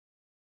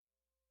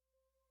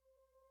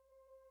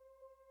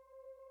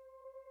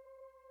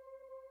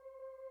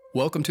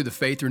Welcome to the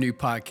Faith Renewed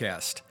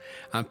podcast.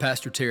 I'm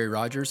Pastor Terry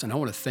Rogers, and I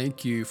want to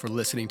thank you for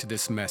listening to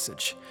this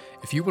message.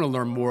 If you want to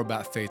learn more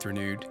about Faith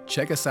Renewed,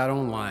 check us out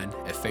online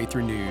at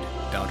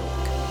faithrenewed.org.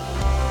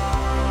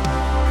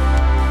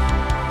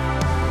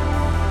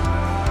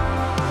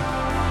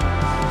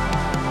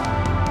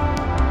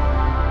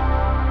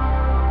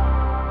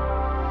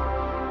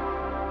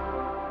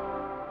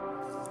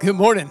 Good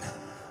morning.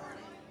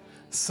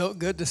 So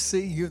good to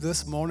see you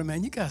this morning,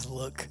 man. You guys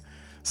look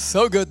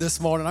so good this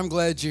morning. I'm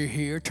glad you're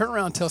here. Turn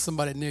around and tell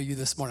somebody near you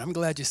this morning, I'm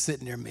glad you're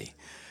sitting near me.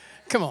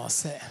 Come on,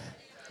 say it.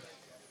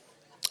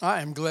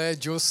 I am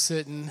glad you're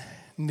sitting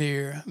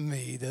near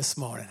me this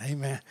morning.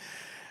 Amen.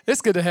 It's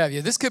good to have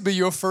you. This could be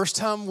your first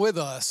time with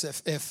us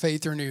at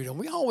Faith Renewed. And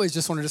we always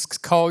just want to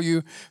just call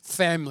you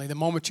family the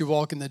moment you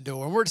walk in the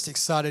door. And we're just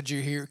excited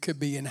you're here. It could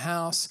be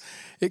in-house.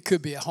 It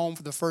could be at home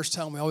for the first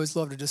time. We always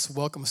love to just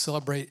welcome and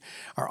celebrate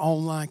our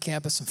online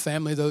campus and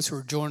family, those who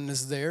are joining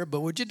us there.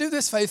 But would you do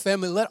this, Faith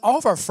family? Let all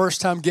of our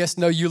first-time guests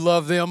know you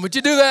love them. Would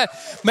you do that?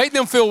 Make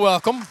them feel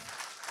welcome.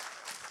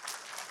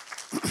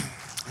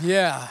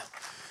 Yeah.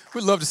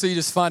 We'd love to see you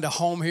just find a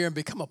home here and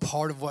become a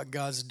part of what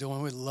God's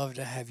doing. We'd love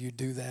to have you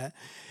do that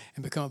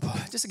and become a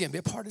part, just again, be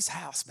a part of this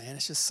house, man.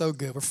 It's just so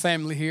good. We're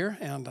family here,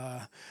 and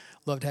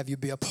love to have you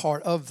be a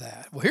part of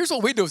that. Well, here's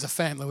what we do as a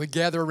family. We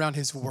gather around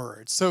His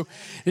Word. So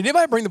did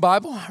anybody bring the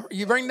Bible?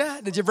 You bring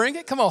that? Did you bring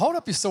it? Come on, hold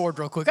up your sword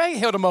real quick. I ain't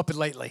held them up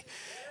lately.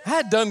 I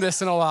hadn't done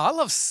this in a while. I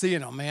love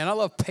seeing them, man. I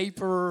love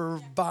paper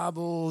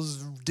Bibles,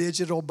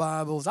 digital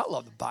Bibles. I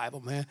love the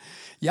Bible, man.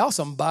 Y'all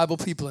some Bible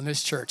people in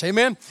this church.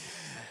 Amen?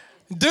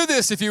 Do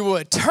this if you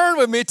would. Turn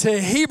with me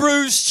to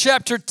Hebrews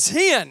chapter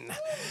 10.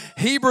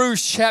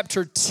 Hebrews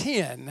chapter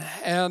 10.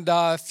 And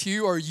if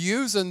you are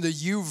using the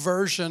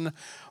YouVersion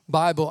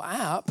Bible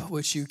app,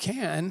 which you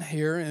can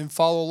here and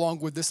follow along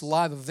with this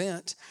live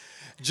event,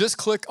 just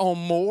click on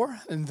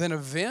More and then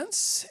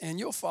Events, and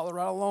you'll follow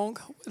right along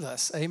with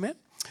us. Amen?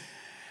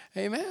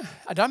 Amen.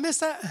 Did I miss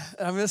that?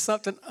 Did I miss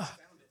something?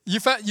 You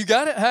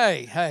got it?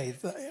 Hey.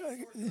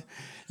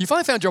 You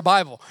finally found your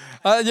Bible.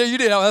 Yeah, you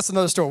did. Oh, that's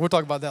another story. We'll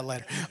talk about that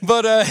later.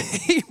 But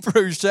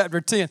Hebrews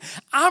chapter 10.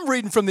 I'm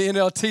reading from the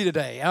NLT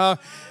today.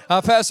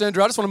 Pastor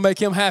Andrew, I just want to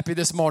make him happy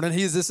this morning.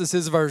 This is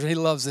his version. He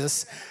loves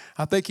this.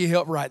 I think he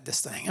helped write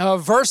this thing.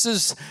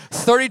 Verses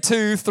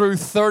 32 through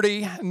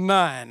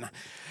 39.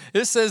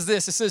 It says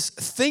this. It says,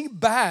 think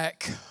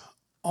back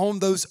on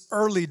those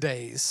early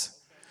days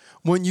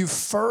when you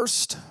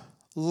first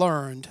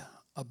learned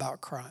about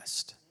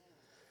Christ.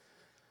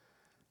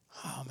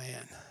 Oh,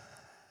 man.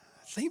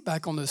 Think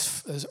back on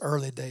those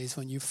early days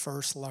when you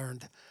first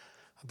learned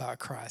about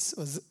Christ.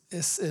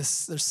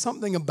 There's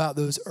something about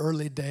those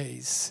early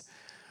days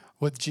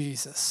with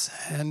Jesus.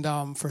 And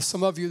for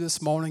some of you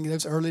this morning,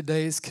 those early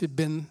days could have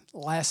been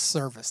last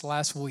service,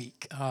 last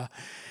week.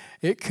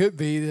 It could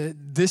be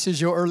that this is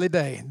your early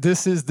day.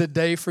 This is the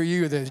day for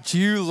you that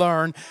you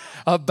learn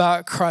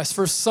about Christ.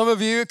 For some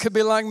of you, it could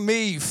be like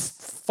me,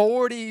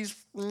 40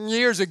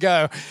 years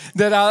ago,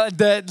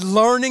 that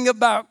learning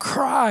about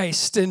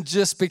Christ and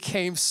just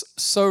became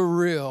so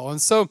real.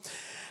 And so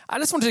I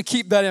just wanted to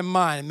keep that in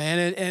mind,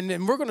 man.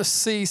 And we're going to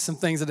see some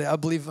things that I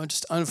believe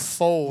just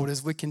unfold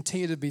as we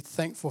continue to be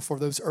thankful for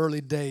those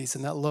early days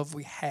and that love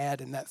we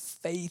had and that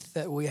faith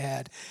that we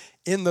had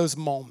in those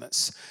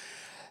moments.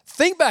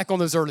 Think back on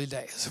those early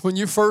days when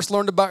you first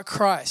learned about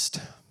Christ.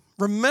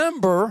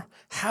 Remember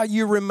how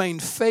you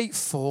remained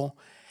faithful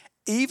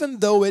even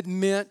though it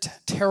meant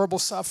terrible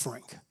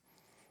suffering.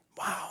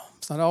 Wow,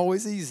 it's not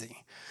always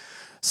easy.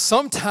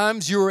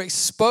 Sometimes you were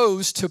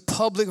exposed to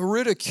public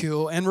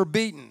ridicule and were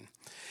beaten.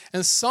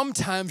 And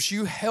sometimes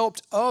you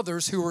helped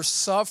others who were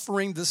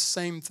suffering the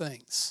same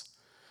things.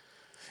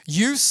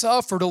 You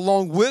suffered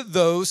along with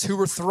those who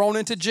were thrown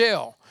into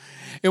jail.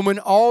 And when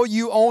all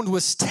you owned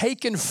was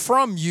taken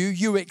from you,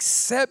 you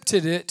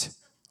accepted it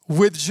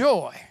with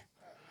joy.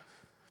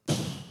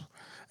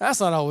 That's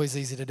not always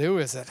easy to do,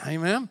 is it?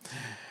 Amen?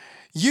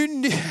 You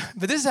knew,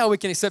 but this is how we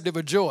can accept it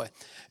with joy.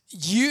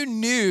 You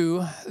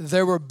knew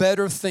there were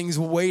better things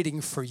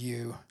waiting for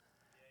you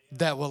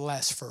that will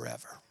last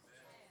forever.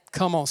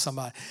 Come on,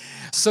 somebody.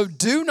 So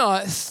do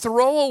not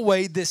throw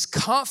away this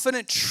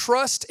confident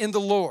trust in the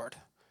Lord.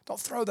 Don't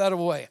throw that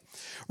away.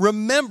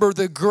 Remember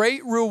the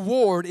great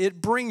reward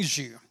it brings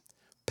you.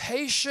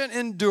 Patient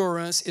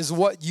endurance is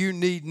what you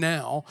need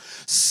now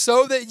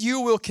so that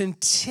you will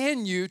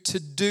continue to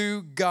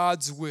do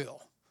God's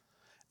will.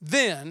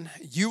 Then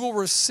you will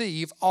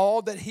receive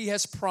all that He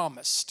has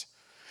promised.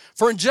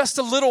 For in just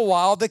a little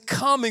while, the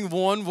coming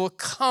one will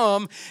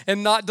come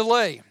and not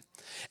delay.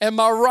 And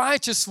my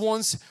righteous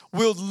ones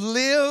will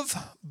live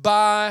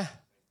by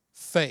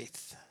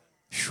faith.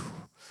 Whew.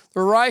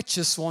 The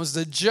righteous ones,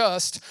 the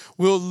just,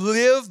 will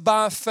live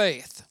by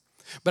faith.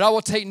 But I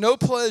will take no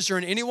pleasure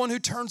in anyone who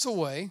turns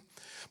away.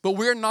 But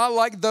we're not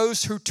like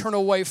those who turn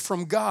away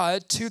from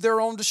God to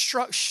their own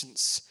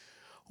destructions.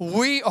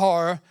 We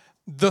are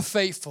the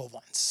faithful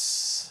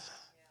ones.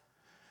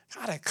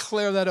 I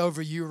declare that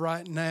over you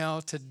right now,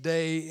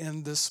 today,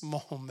 in this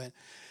moment,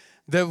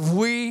 that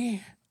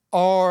we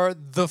are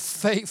the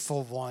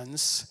faithful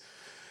ones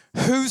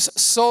whose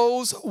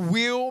souls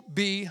will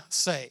be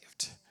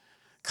saved.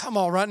 Come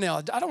on, right now.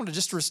 I don't want to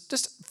just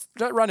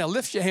right now,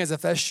 lift your hands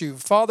if that's you.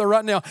 Father,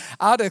 right now,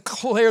 I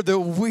declare that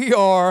we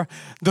are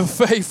the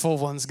faithful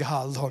ones,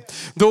 God, Lord.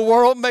 The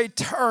world may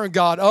turn,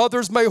 God.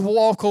 Others may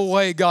walk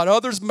away, God.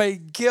 Others may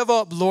give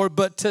up, Lord.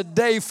 But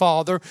today,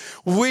 Father,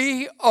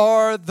 we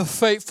are the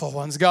faithful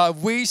ones,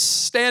 God. We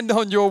stand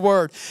on your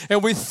word,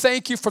 and we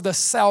thank you for the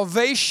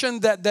salvation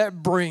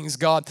that brings,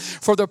 God,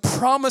 for the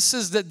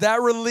promises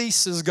that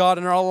releases, God,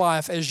 in our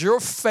life as your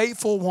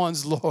faithful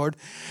ones, Lord.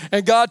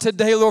 And God,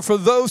 today, Lord, for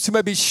those who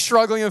may be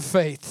struggling in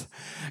faith,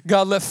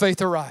 God, let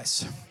faith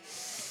arise.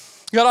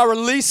 God, I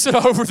release it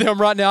over them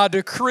right now. I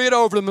decree it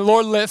over them. And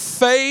Lord, let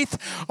faith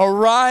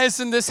arise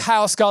in this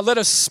house, God. Let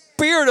a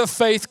spirit of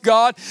faith,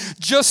 God,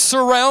 just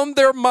surround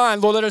their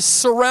mind, Lord. Let it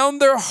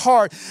surround their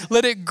heart.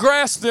 Let it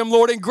grasp them,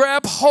 Lord, and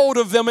grab hold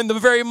of them in the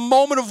very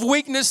moment of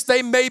weakness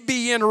they may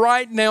be in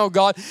right now,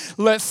 God.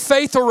 Let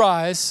faith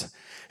arise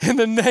in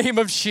the name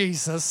of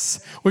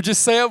Jesus. Would you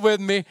say it with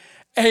me?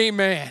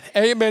 Amen.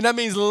 Amen. That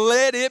means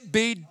let it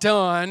be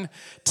done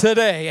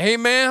today.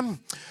 Amen.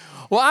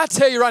 Well, I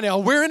tell you right now,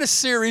 we're in a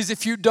series,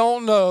 if you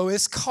don't know,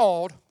 it's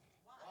called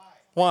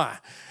Why?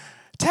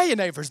 Tell your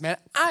neighbors, man,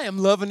 I am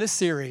loving this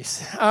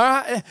series. All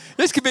right?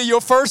 This could be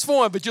your first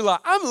one, but you're like,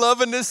 I'm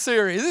loving this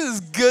series. This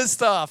is good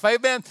stuff.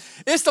 Amen.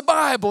 It's the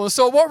Bible. And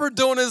so what we're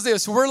doing is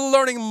this. We're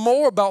learning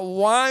more about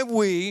why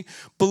we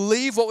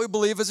believe what we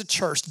believe as a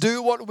church,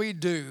 do what we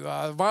do,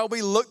 why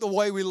we look the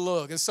way we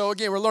look. And so,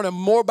 again, we're learning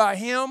more about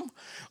Him,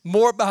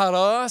 more about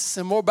us,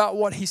 and more about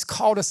what He's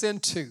called us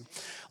into.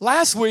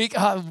 Last week,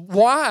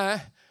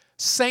 why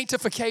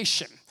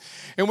sanctification?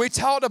 And we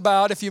talked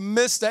about, if you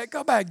missed that,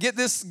 go back, get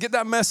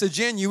that message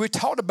in you. We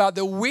talked about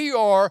that we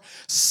are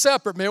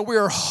separate, man. We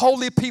are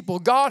holy people.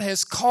 God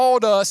has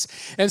called us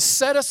and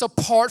set us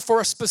apart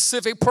for a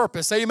specific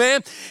purpose.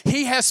 Amen.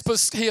 He has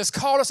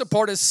called us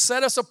apart and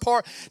set us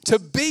apart to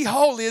be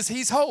holy as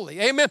He's holy.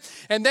 Amen.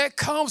 And that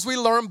comes, we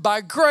learn, by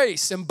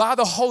grace and by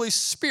the Holy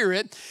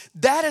Spirit.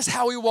 That is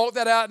how we walk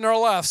that out in our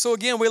life. So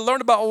again, we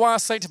learned about why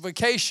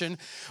sanctification.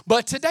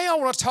 But today I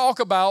want to talk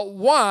about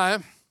why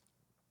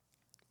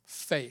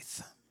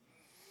faith.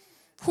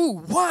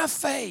 Why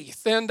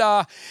faith? And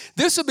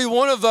this would be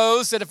one of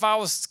those that if I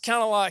was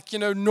kind of like,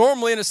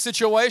 normally in a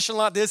situation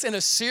like this, in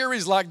a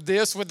series like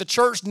this, with the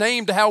church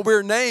named how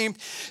we're named,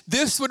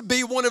 this would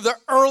be one of the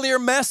earlier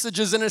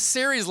messages in a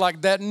series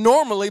like that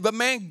normally. But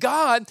man,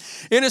 God,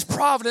 in His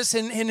providence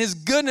and in His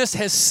goodness,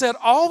 has set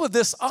all of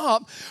this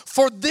up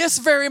for this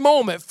very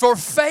moment, for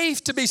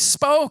faith to be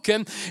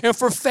spoken and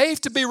for faith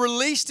to be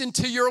released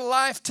into your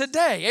life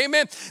today.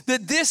 Amen.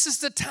 That this is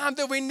the time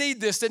that we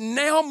need this, that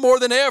now more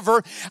than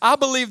ever, I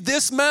believe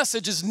this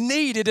message is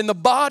needed in the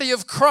body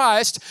of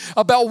Christ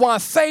about why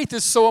faith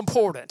is so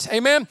important.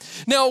 Amen.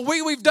 Now,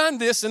 we've done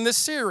this in this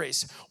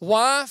series.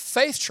 Why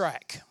Faith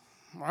Track?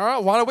 All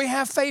right, why do we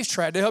have Faith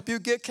Track? To help you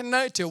get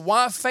connected.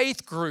 Why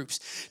faith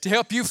groups? To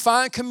help you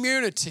find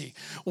community.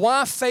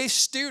 Why faith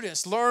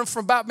students? Learn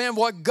about,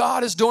 what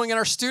God is doing in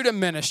our student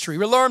ministry.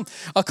 We learned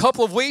a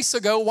couple of weeks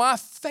ago why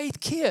faith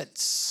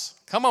kids.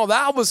 Come on,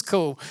 that was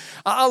cool.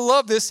 I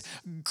love this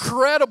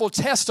incredible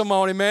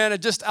testimony, man,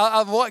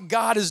 of what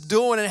God is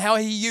doing and how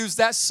He used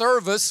that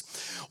service.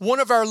 One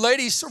of our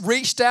ladies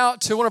reached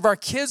out to one of our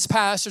kids'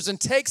 pastors and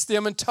texted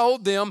them and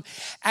told them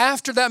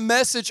after that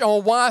message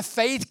on why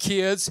faith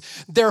kids,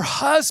 their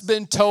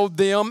husband told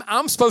them,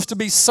 I'm supposed to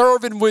be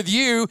serving with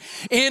you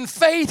in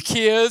faith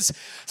kids.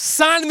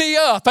 Sign me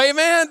up.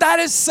 Amen. That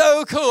is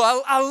so cool.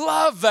 I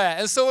love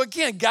that. And so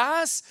again,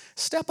 guys,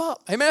 step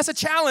up. Amen. It's a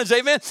challenge.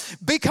 Amen.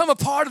 Become a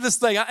part of this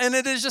thing. And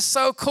it is just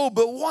so cool.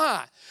 But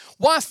why?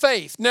 Why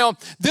faith? Now,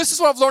 this is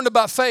what I've learned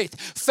about faith.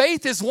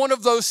 Faith is one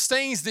of those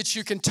things that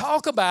you can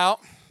talk about.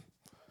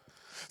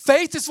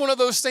 Faith is one of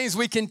those things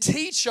we can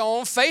teach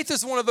on. Faith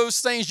is one of those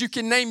things you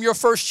can name your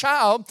first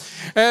child,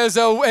 as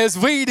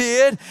we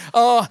did.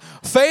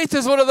 Faith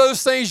is one of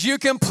those things you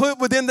can put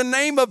within the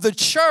name of the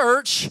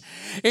church,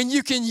 and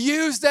you can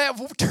use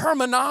that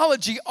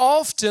terminology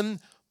often,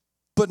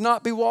 but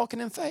not be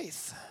walking in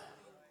faith.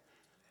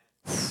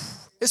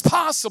 It's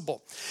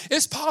possible.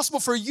 It's possible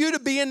for you to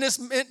be in this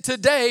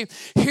today,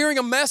 hearing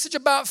a message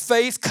about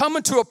faith,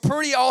 coming to a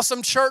pretty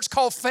awesome church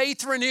called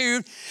Faith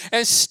Renewed,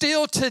 and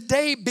still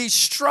today be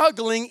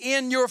struggling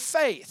in your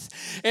faith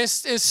and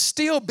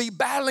still be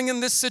battling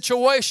in this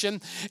situation.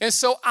 And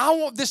so I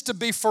want this to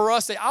be for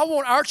us. I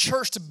want our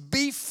church to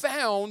be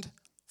found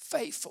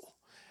faithful.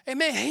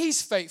 Amen.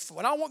 He's faithful.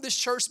 And I want this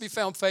church to be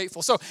found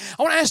faithful. So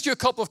I want to ask you a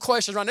couple of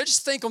questions right now.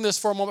 Just think on this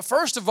for a moment.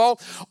 First of all,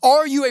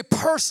 are you a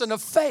person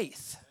of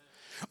faith?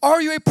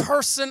 Are you a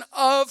person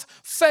of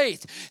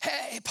faith?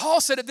 Hey, Paul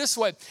said it this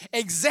way,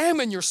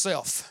 examine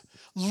yourself.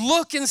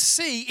 Look and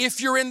see if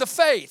you're in the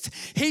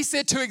faith. He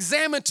said to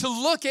examine, to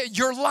look at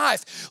your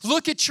life.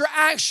 Look at your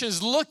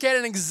actions. Look at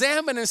and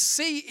examine and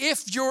see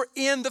if you're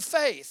in the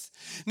faith.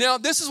 Now,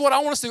 this is what I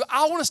want us to do.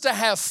 I want us to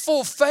have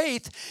full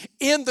faith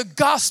in the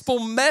gospel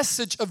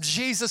message of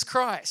Jesus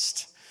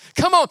Christ.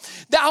 Come on.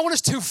 I want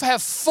us to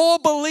have full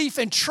belief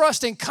and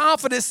trust and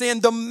confidence in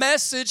the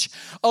message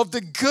of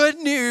the good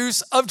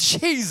news of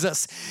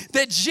Jesus.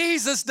 That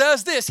Jesus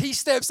does this. He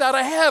steps out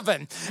of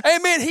heaven.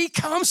 Amen. He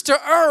comes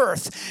to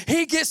earth.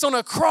 He gets on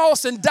a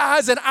cross and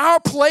dies in our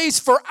place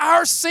for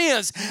our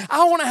sins.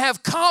 I want to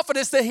have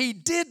confidence that He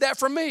did that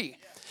for me.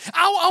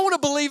 I want to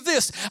believe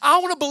this. I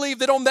want to believe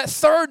that on that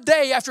third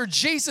day after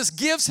Jesus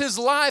gives His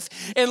life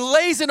and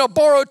lays in a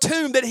borrowed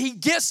tomb, that He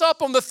gets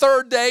up on the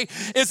third day,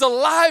 is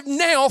alive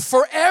now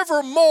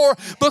forevermore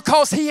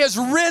because He has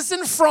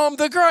risen from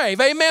the grave.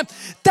 Amen.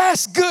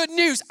 That's good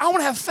news. I want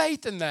to have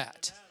faith in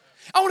that.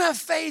 I want to have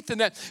faith in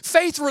that.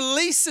 Faith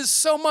releases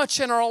so much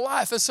in our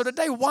life. And so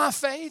today, why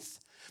faith?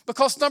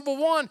 Because number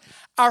one,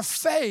 our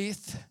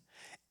faith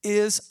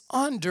is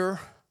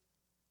under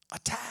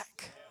attack.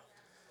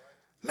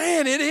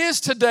 Man, it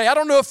is today. I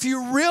don't know if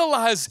you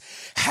realize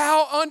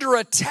how under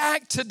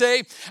attack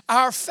today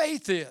our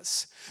faith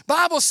is.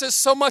 Bible says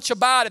so much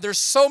about it. There's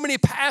so many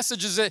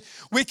passages that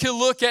we can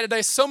look at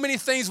today, so many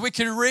things we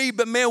can read,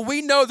 but man,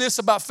 we know this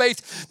about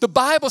faith. The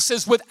Bible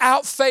says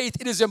without faith,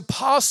 it is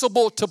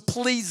impossible to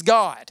please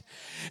God.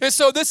 And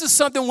so this is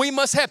something we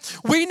must have.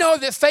 We know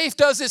that faith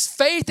does this.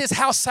 Faith is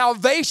how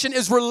salvation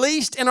is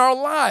released in our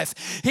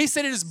life. He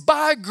said it is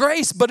by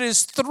grace, but it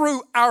is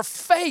through our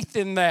faith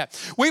in that.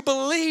 We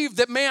believe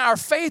that, man, our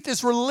faith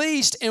is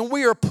released and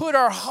we are put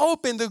our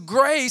hope in the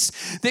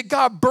grace that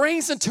God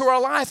brings into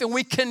our life, and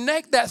we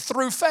connect that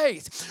through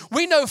faith.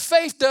 We know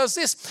faith does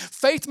this.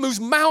 Faith moves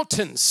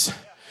mountains.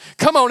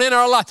 Come on, in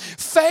our life.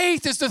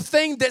 Faith is the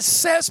thing that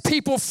sets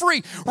people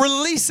free,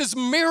 releases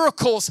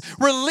miracles,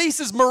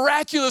 releases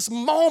miraculous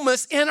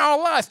moments in our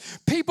life.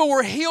 People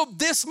were healed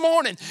this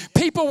morning.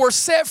 People were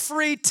set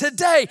free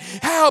today.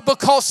 How?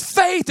 Because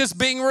faith is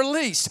being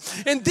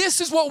released. And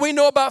this is what we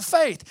know about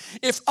faith.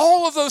 If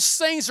all of those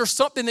things are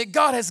something that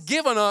God has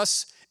given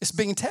us, it's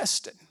being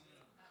tested.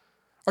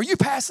 Are you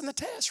passing the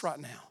test right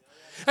now?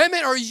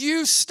 Amen. Are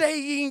you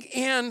staying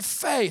in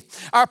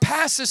faith? Our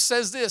passage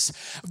says this,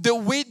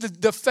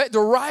 that the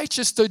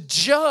righteous, the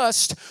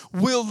just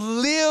will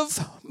live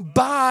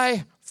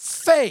by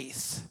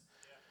faith.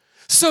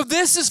 So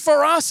this is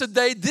for us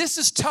today. This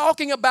is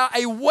talking about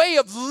a way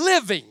of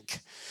living.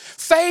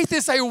 Faith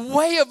is a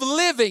way of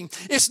living.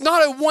 It's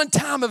not a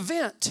one-time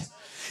event.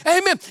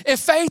 Amen. And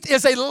faith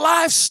is a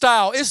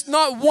lifestyle. It's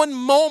not one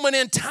moment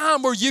in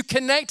time where you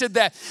connected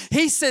that.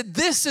 He said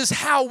this is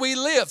how we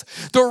live.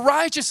 The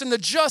righteous and the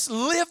just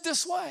live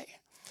this way.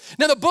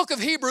 Now, the book of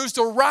Hebrews,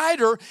 the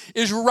writer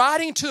is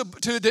writing to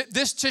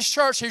this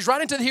church. He's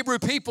writing to the Hebrew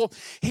people.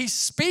 He's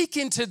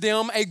speaking to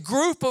them, a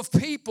group of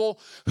people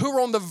who are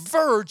on the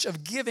verge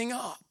of giving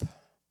up.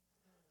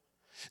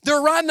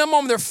 They're right in the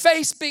moment, their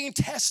faith being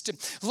tested.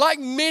 Like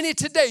many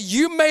today,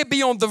 you may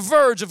be on the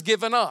verge of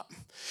giving up.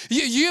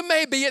 You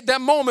may be at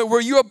that moment where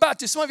you're about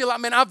to. Some of you are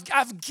like, man,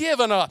 I've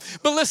given up.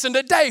 But listen,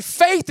 today,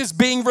 faith is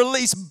being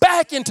released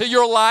back into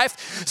your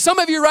life. Some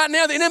of you right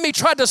now, the enemy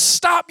tried to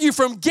stop you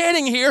from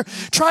getting here,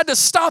 tried to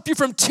stop you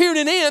from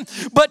tuning in.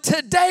 But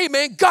today,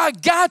 man,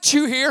 God got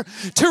you here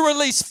to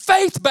release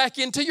faith back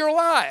into your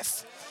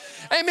life.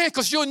 Amen,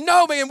 because you'll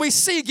know, man, we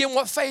see again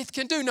what faith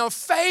can do. Now,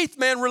 faith,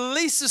 man,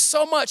 releases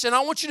so much. And I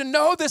want you to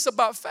know this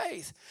about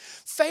faith.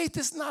 Faith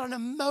is not an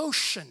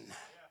emotion.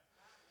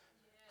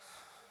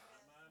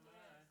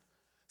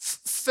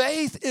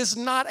 Faith is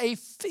not a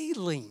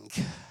feeling.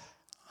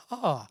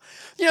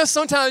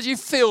 Sometimes you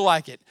feel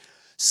like it.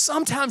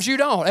 Sometimes you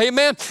don't.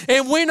 Amen.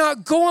 And we're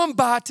not going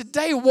by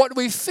today what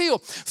we feel.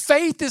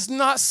 Faith is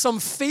not some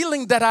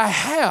feeling that I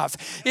have.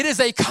 It is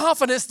a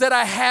confidence that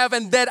I have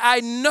and that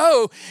I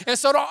know. And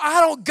so I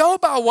don't go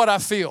by what I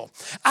feel.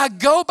 I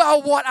go by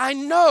what I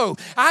know.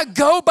 I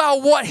go by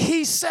what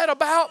He said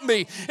about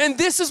me. And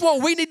this is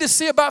what we need to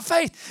see about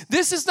faith.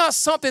 This is not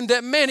something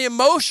that, man,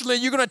 emotionally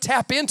you're going to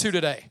tap into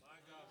today.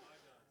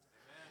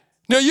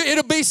 No,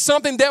 it'll be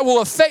something that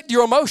will affect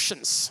your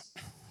emotions.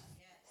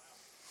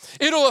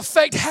 It'll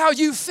affect how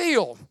you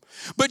feel.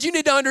 But you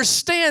need to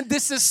understand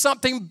this is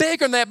something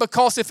bigger than that,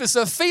 because if it's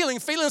a feeling,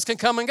 feelings can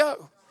come and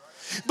go.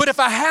 But if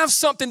I have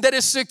something that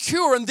is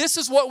secure, and this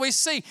is what we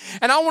see,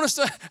 and I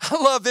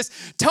love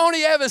this.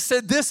 Tony Evans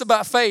said this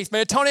about faith,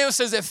 man. Tony Evans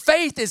says that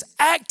faith is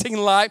acting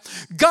like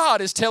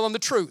God is telling the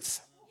truth.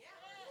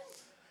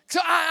 So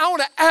I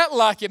want to act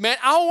like it, man.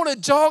 I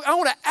want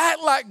to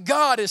act like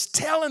God is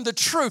telling the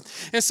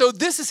truth. And so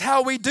this is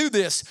how we do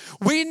this.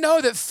 We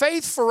know that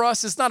faith for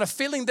us is not a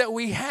feeling that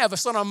we have.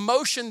 It's not an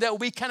emotion that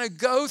we kind of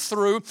go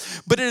through,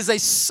 but it is a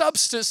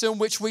substance in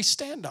which we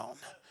stand on.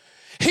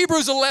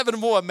 Hebrews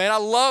 11:1, man, I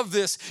love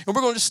this. And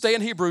we're going to just stay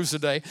in Hebrews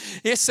today.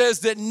 It says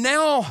that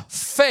now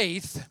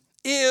faith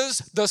is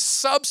the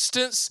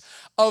substance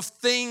of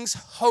things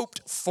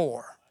hoped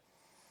for,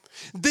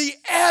 the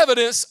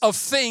evidence of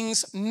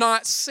things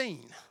not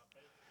seen.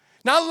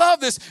 Now, I love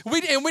this.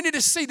 We need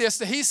to see this.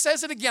 He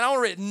says it again. I want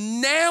to read it.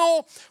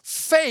 Now,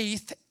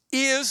 faith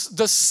is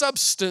the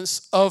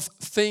substance of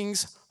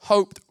things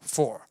hoped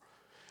for.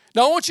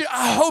 Now,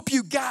 I hope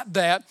you got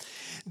that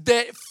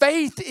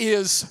faith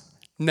is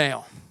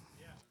now.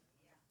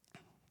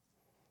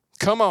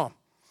 Come on.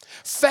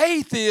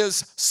 Faith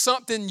is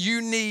something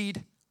you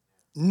need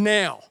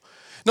now.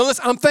 Now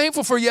listen, I'm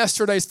thankful for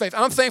yesterday's faith.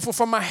 I'm thankful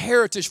for my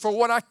heritage, for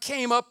what I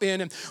came up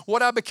in and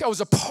what I was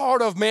a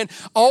part of, man.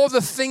 All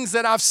the things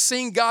that I've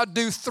seen God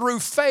do through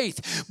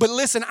faith. But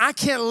listen, I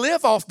can't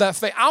live off that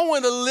faith. I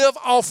want to live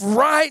off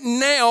right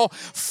now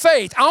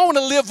faith. I want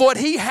to live what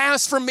He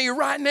has for me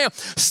right now.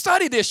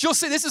 Study this. You'll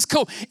see this is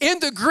cool. In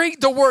the Greek,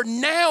 the word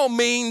now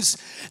means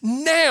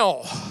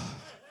now.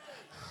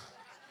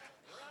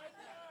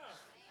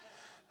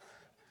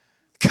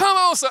 Come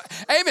on, so,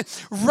 amen.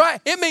 Right,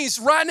 it means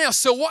right now.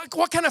 So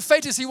what kind of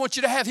faith does He want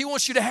you to have? He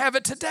wants you to have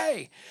it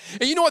today.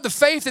 And you know what? The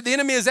faith that the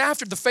enemy is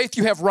after, the faith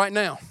you have right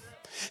now.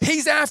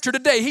 He's after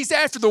today. He's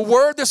after the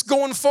word that's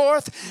going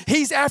forth.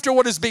 He's after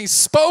what is being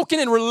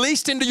spoken and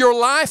released into your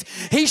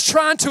life. He's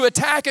trying to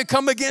attack and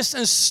come against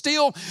and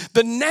steal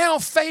the now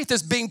faith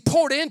that's being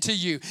poured into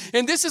you.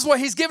 And this is what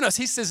He's given us.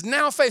 He says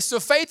now faith. So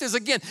faith is,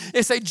 again,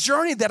 it's a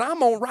journey that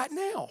I'm on right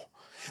now,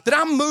 that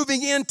I'm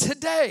moving in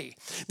today,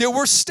 that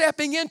we're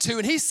stepping into.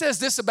 And He says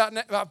this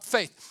about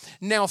faith.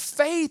 Now,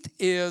 faith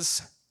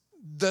is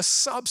the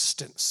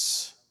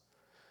substance.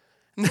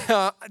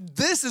 Now,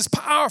 this is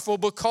powerful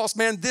because,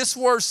 man, this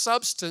word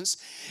substance,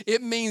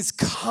 it means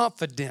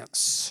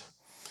confidence.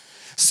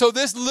 So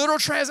this literal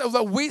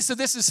translation, so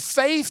this is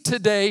faith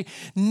today.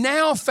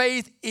 Now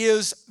faith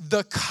is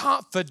the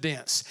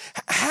confidence.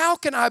 How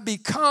can I be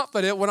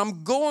confident when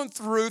I'm going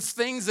through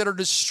things that are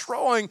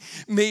destroying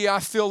me, I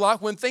feel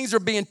like, when things are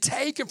being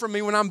taken from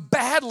me, when I'm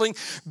battling,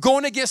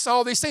 going against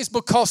all these things?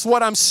 Because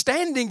what I'm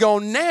standing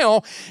on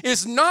now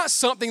is not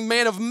something,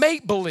 man, of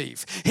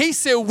make-believe. He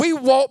said we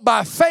walk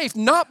by faith,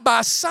 not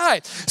by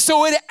sight.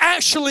 So it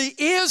actually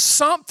is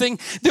something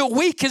that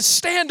we can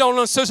stand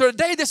on. So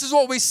today, this is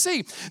what we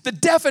see.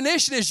 The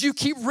definition is, you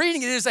keep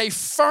reading, it is a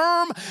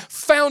firm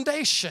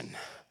foundation.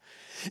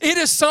 It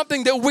is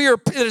something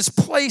that it is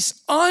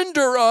placed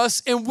under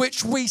us in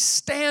which we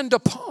stand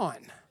upon.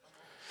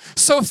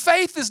 So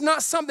faith is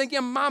not something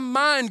in my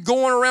mind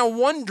going around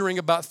wondering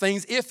about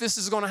things if this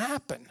is going to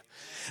happen.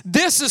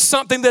 This is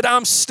something that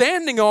I'm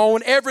standing on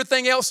when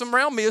everything else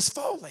around me is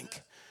falling.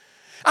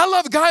 I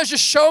love God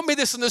just showed me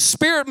this in the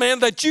Spirit, man,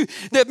 that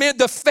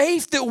the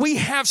faith that we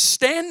have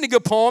standing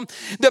upon,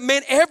 that,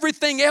 man,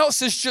 everything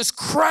else is just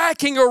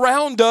cracking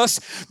around us.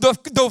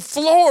 The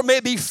floor may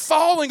be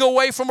falling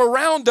away from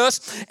around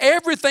us.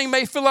 Everything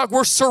may feel like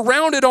we're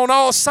surrounded on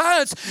all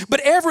sides,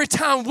 but every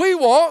time we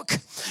walk,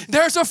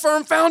 there's a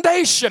firm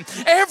foundation.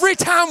 Every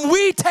time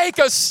we take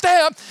a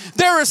step,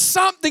 there is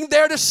something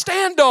there to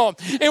stand on.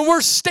 And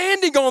we're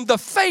standing on the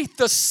faith,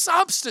 the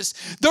substance,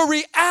 the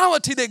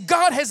reality that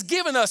God has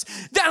given us.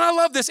 And I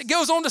love this. It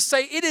goes on to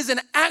say it is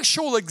an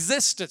actual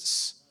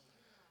existence.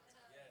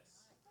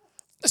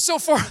 So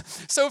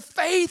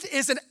faith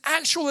is an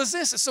actual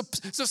existence.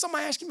 So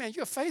somebody asks you, man,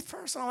 you a faith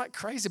person? I'm like,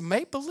 crazy.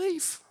 Make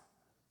believe.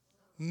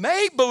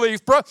 Make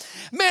believe, bro.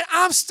 Man,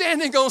 I'm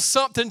standing on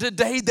something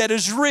today that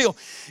is real.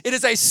 It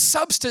is a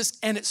substance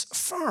and it's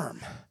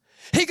firm.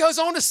 He goes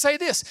on to say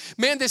this,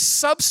 man, this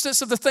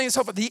substance of the things,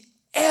 the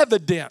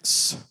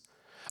evidence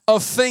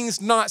of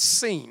things not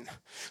seen.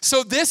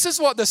 So this is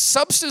what the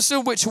substance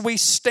in which we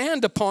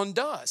stand upon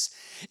does.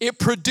 It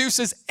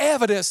produces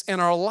evidence in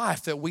our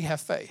life that we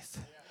have faith.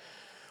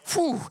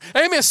 Whew.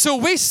 Amen. So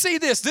we see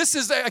this. This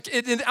is,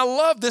 I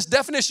love this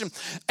definition,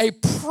 a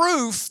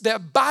proof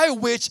that by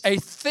which a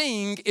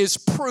thing is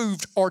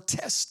proved or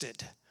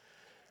tested.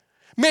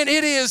 Man,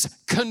 it is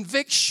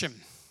conviction.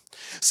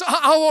 So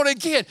I want to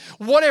get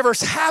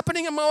whatever's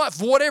happening in my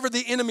life, whatever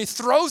the enemy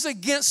throws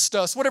against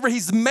us, whatever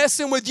he's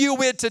messing with you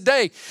with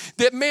today,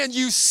 that, man,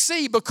 you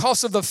see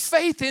because of the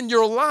faith in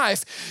your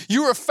life,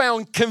 you are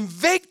found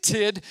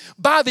convicted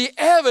by the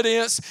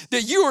evidence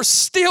that you are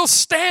still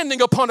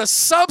standing upon a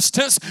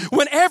substance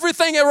when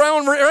everything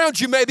around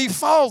you may be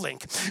falling.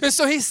 And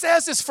so he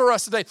says this for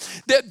us today,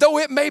 that though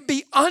it may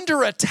be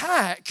under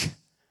attack,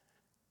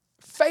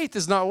 faith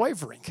is not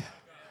wavering.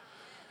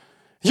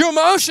 Your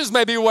emotions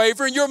may be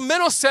wavering, your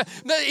mental set,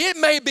 it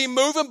may be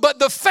moving, but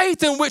the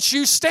faith in which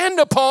you stand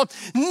upon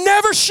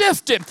never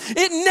shifted.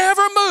 It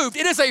never moved.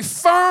 It is a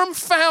firm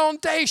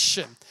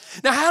foundation.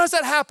 Now, how does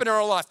that happen in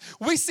our life?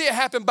 We see it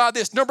happen by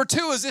this. Number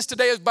two is this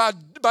today, is by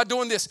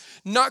doing this,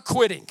 not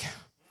quitting.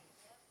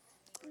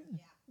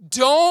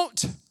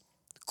 Don't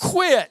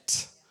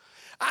quit.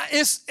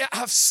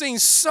 I've seen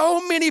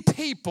so many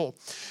people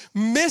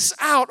miss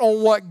out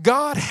on what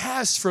God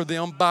has for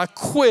them by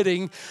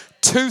quitting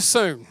too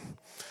soon,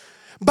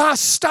 by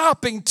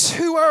stopping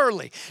too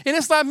early. And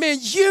it's like, man,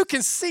 you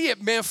can see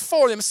it, man,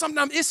 for them.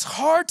 Sometimes it's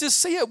hard to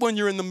see it when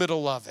you're in the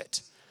middle of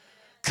it.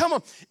 Come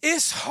on,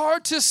 it's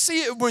hard to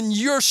see it when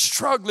you're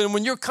struggling,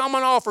 when you're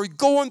coming off or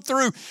going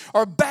through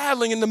or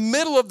battling in the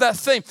middle of that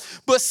thing.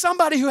 But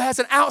somebody who has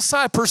an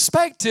outside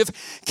perspective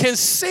can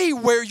see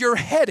where you're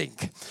heading.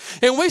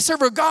 And we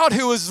serve a God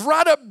who is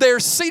right up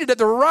there seated at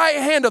the right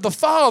hand of the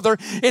Father,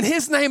 and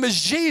His name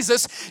is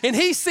Jesus, and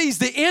He sees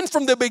the end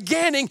from the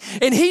beginning,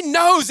 and He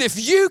knows if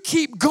you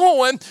keep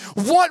going,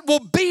 what will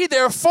be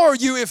there for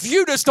you if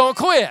you just don't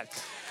quit.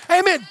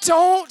 Amen.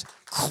 Don't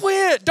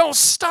quit. Don't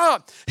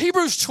stop.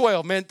 Hebrews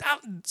 12, man,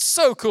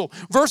 so cool.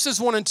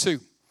 Verses 1 and 2.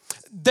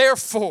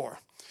 Therefore,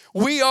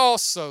 we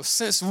also,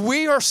 since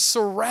we are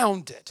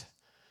surrounded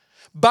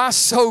by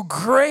so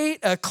great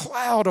a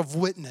cloud of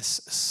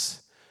witnesses.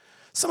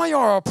 Some of you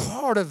are a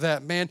part of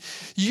that, man.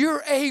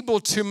 You're able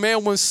to,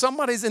 man, when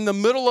somebody's in the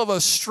middle of a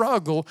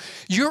struggle,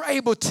 you're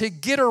able to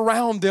get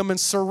around them and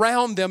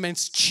surround them and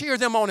cheer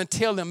them on and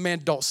tell them,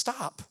 man, don't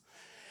stop.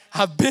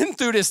 I've been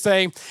through this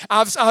thing.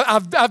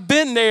 I've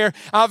been there.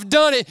 I've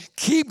done it.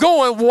 Keep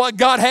going. What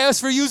God has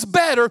for you is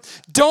better.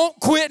 Don't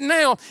quit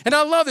now. And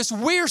I love this.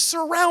 We're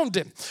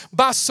surrounded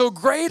by so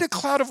great a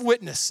cloud of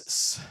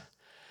witnesses.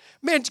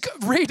 Man,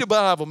 read the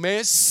Bible,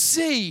 man.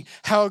 See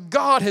how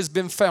God has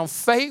been found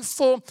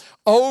faithful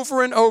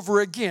over and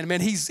over again. Man,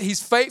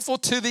 he's faithful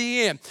to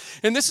the end.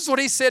 And this is what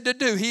he said to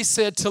do. He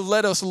said to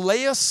let us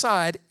lay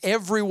aside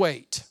every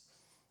weight.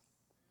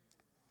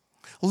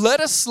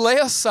 Let us lay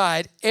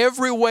aside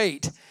every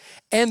weight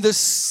and the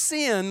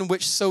sin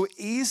which so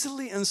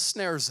easily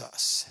ensnares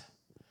us.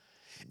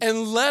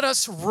 And let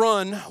us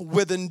run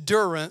with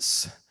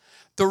endurance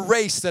the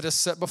race that is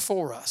set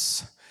before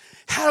us.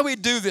 How do we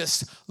do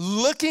this?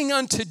 Looking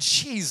unto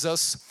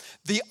Jesus,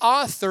 the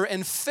author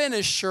and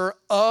finisher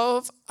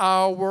of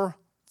our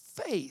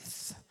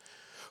faith,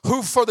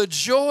 who for the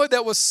joy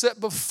that was set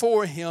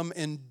before him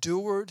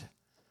endured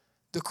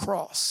the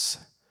cross.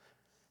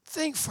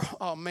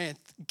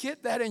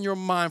 Get that in your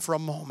mind for a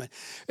moment.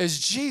 As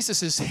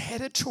Jesus is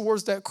headed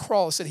towards that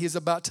cross that he's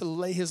about to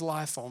lay his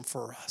life on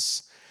for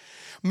us.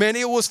 Man,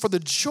 it was for the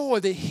joy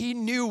that he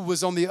knew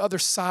was on the other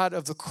side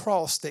of the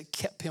cross that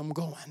kept him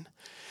going.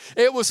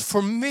 It was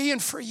for me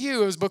and for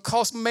you. It was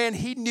because, man,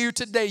 he knew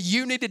today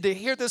you needed to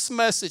hear this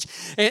message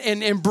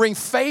and bring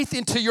faith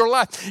into your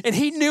life. And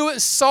he knew it,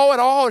 saw it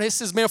all. And he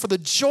says, man, for the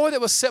joy that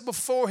was set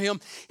before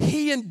him,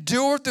 he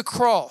endured the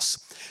cross,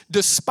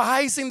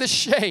 despising the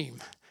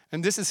shame.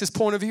 And this is his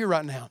point of view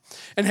right now.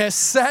 And has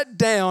sat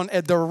down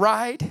at the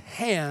right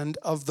hand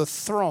of the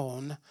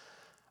throne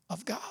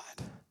of God.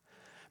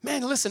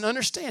 Man, listen,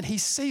 understand, he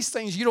sees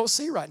things you don't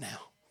see right now.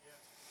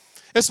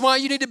 That's why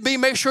you need to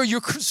make sure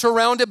you're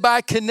surrounded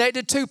by,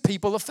 connected to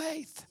people of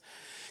faith.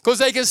 Because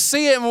they can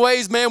see it in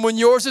ways, man, when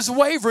yours is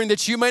wavering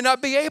that you may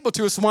not be able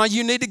to. It's why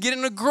you need to get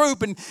in a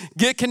group and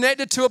get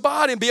connected to a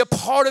body and be a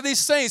part of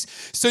these things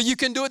so you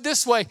can do it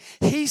this way.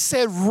 He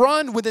said,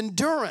 run with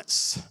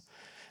endurance.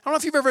 I don't know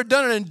if you've ever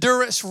done an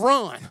endurance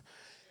run.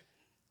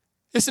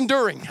 It's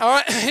enduring, all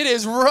right? It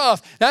is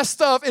rough. That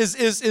stuff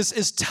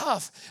is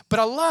tough. But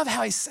I love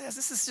how he says,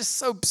 this is just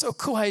so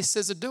cool how he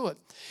says to do it.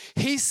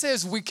 He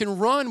says we can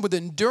run with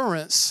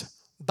endurance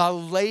by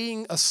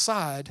laying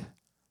aside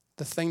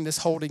the thing that's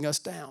holding us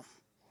down.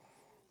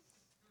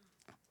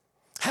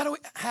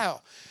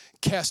 How?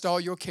 Cast all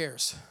your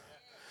cares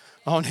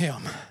on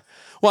him.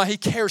 Why? He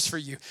cares for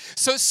you.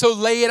 So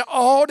lay it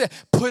all down.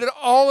 Put it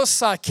all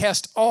aside.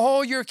 Cast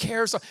all your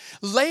cares.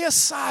 Lay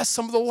aside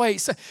some of the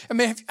weights. I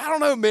mean, I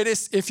don't know, man.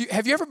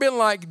 Have you ever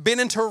been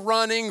into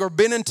running or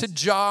been into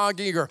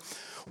jogging or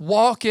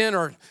walking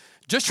or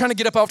just trying to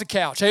get up off the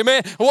couch?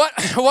 Amen.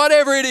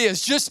 Whatever it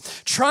is,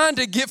 just trying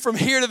to get from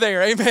here to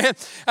there. Amen.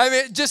 I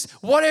mean, just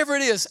whatever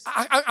it is.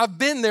 I've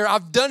been there.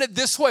 I've done it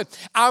this way.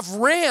 I've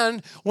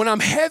ran when I'm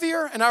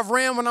heavier and I've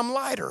ran when I'm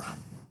lighter.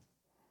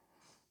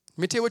 Let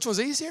me tell you which one's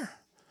easier.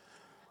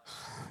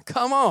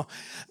 Come on.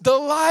 The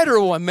lighter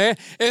one, man.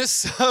 And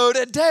so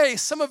today,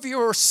 some of you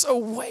are so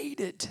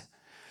weighted.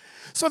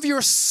 Some of you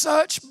are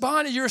such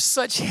body, you're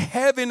such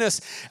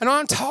heaviness. And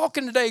I'm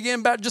talking today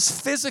again about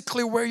just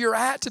physically where you're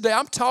at today.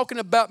 I'm talking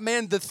about,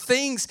 man, the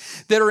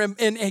things that are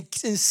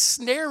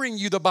ensnaring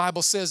you, the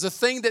Bible says, the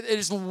thing that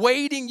is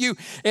weighting you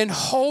and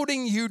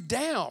holding you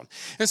down.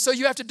 And so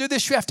you have to do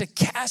this. You have to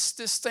cast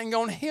this thing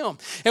on him.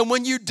 And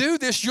when you do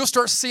this, you'll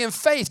start seeing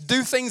faith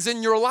do things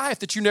in your life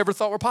that you never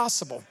thought were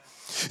possible.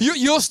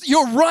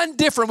 You'll run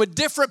different with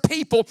different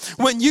people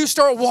when you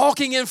start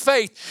walking in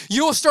faith.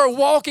 You'll start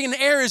walking in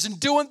areas and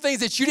doing things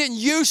that you didn't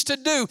used to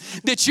do,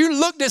 that you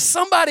looked at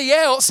somebody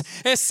else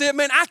and said,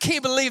 man, I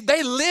can't believe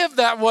they live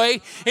that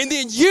way. And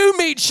then you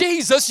meet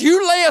Jesus,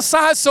 you lay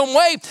aside some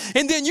weight,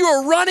 and then you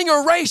are running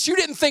a race you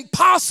didn't think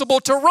possible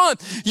to run.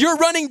 You're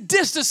running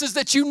distances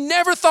that you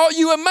never thought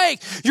you would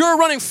make. You're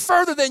running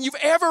further than you've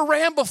ever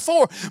ran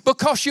before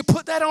because you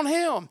put that on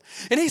him.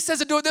 And he says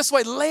to do it this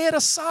way, lay it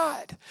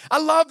aside. I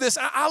love this.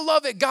 I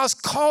love it. God's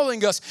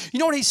calling us. You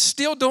know what he's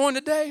still doing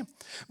today?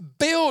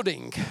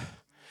 Building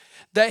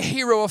that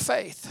hero of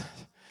faith.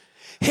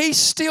 He's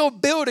still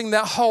building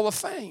that hall of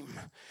fame.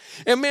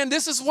 And man,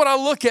 this is what I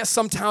look at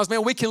sometimes,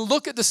 man. We can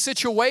look at the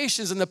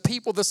situations and the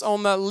people that's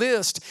on that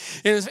list.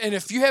 And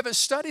if you haven't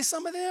studied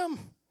some of them,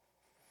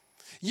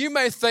 you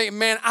may think,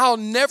 man, I'll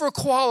never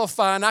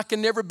qualify and I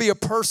can never be a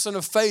person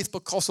of faith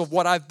because of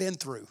what I've been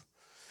through.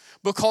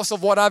 because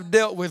of what I've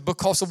dealt with,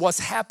 because of what's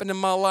happened in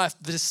my life,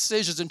 the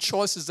decisions and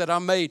choices that I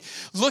made.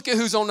 Look at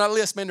who's on that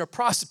list, man. There are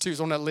prostitutes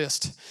on that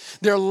list.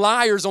 There are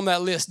liars on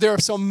that list. There are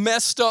some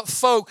messed up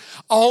folk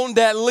on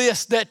that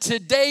list that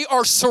today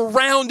are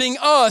surrounding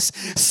us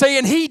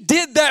saying, he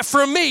did that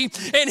for me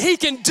and he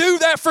can do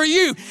that for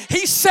you.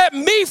 He set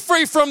me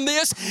free from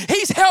this.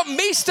 He's helped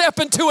me step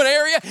into an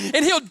area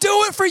and he'll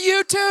do it for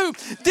you too.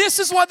 This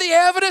is what the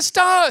evidence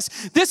does.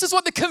 This is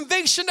what the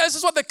conviction does. This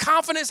is what the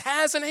confidence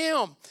has in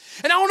him.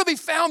 And I want to be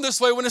found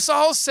this way when it's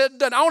all said and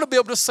done. I want to be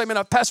able to say,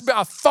 man, Pastor Bill,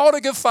 I fought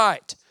a good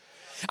fight.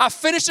 I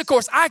finished the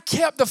course. I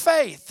kept the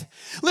faith.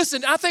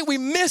 Listen, I think we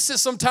miss it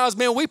sometimes,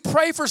 man. We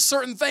pray for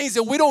certain things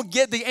and we don't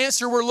get the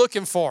answer we're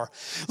looking for.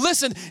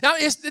 Listen, now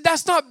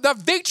that's not the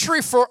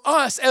victory for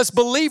us as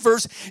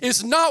believers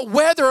is not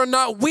whether or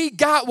not we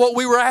got what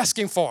we were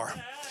asking for.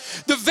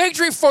 The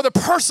victory for the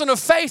person of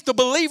faith, the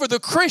believer, the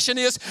Christian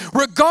is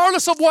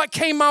regardless of what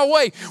came my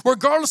way,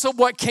 regardless of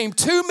what came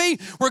to me,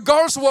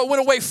 regardless of what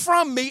went away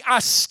from me, I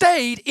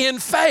stayed in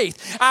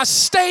faith. I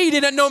stayed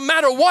in it no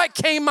matter what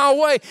came my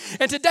way.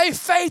 And today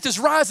faith is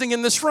rising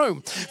in this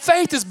room.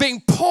 Faith is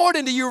being poured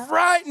into you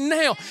right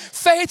now.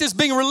 Faith is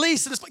being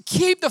released in this place.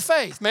 Keep the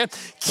faith, man.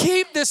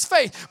 Keep this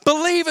faith.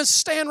 Believe and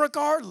stand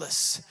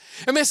regardless.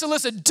 I mean, so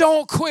listen,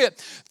 don't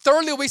quit.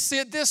 Thirdly, we see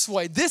it this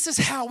way. This is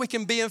how we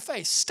can be in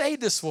faith. Stay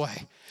this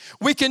way.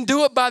 We can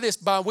do it by this.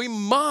 We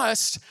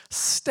must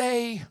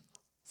stay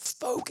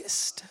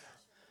focused.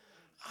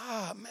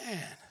 Ah,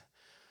 man.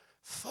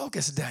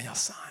 Focus, Daniel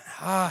son.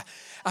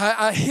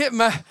 I hit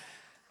my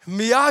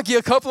Miyagi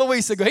a couple of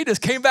weeks ago. He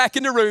just came back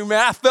in the room, man.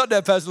 I felt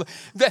that, Pastor.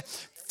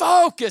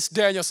 Focus,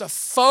 Daniel son.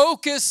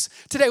 Focus.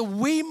 Today,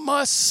 we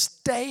must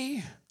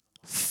stay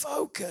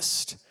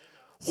focused.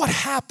 What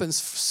happens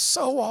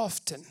so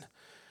often?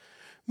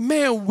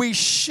 Man, we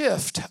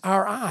shift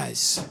our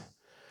eyes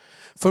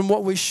from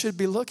what we should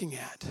be looking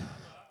at.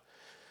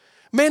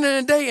 Man, in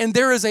a day, and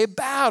there is a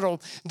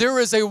battle, there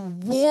is a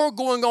war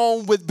going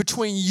on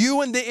between you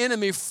and the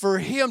enemy for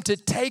him to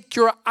take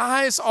your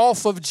eyes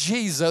off of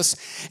Jesus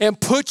and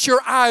put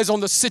your eyes on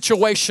the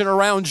situation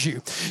around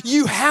you.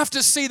 You have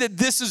to see that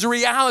this is a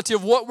reality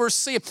of what we're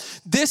seeing.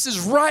 This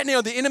is right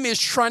now, the enemy is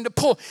trying to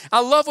pull.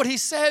 I love what he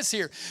says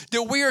here,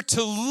 that we are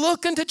to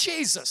look unto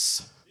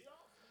Jesus.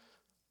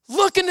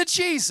 Look into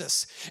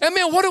Jesus. And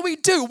man, what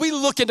do? We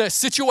look at a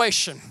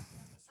situation.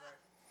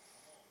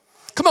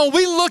 Come on,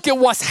 we look at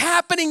what's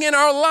happening in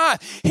our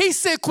life. He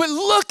said, quit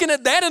looking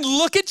at that and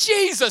look at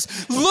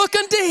Jesus. Look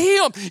unto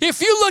him. If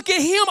you look at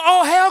him,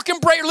 all hell can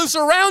break loose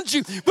around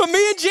you. But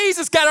me and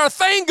Jesus got our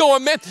thing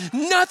going, man.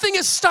 Nothing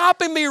is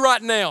stopping me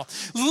right now.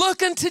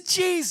 Look unto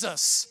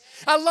Jesus.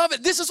 I love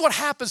it. This is what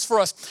happens for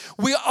us.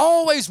 We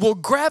always will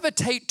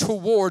gravitate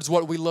towards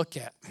what we look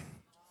at.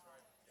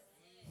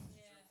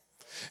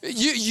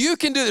 You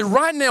can do it.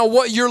 Right now,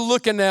 what you're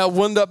looking at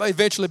will end up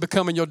eventually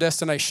becoming your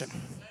destination.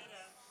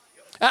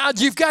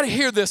 You've got to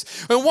hear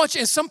this.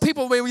 And some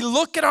people, when we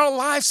look at our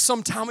lives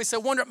sometime, we say,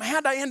 wonder,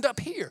 how did I end up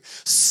here?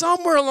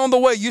 Somewhere along the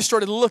way, you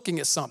started looking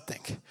at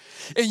something.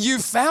 And you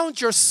found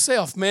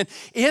yourself, man,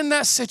 in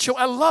that situation.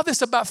 I love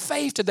this about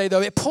faith today,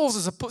 though. It puts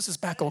us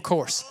back on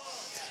course.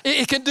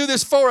 It can do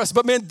this for us.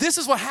 But, man, this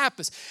is what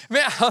happens.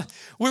 Man,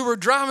 we were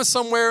driving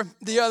somewhere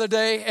the other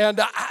day, and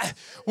I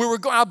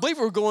believe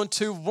we were going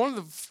to one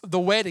of the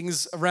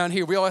weddings around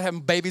here. We all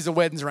have babies and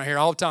weddings around here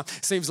all the time,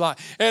 it seems like.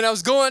 And I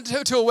was going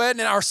to a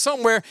wedding or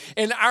somewhere,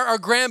 and our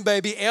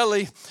grandbaby,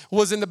 Ellie,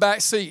 was in the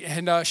back seat,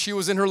 and she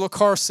was in her little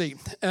car seat.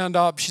 And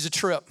she's a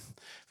trip.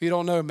 If you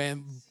don't know,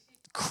 man,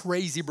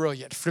 crazy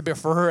brilliant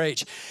for her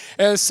age.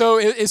 And so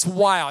it's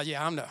wild.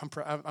 Yeah,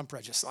 I'm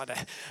prejudiced like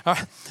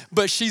that.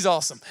 But she's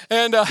awesome.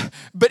 And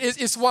but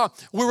it's wild.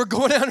 We were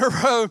going down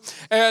the road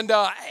and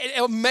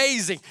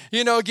amazing.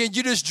 You know, again,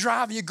 you just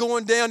drive, you're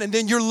going down, and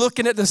then you're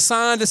looking at the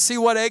sign to see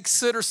what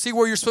exit or see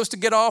where you're supposed to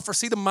get off or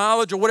see the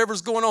mileage or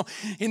whatever's going on.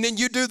 And then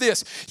you do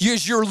this.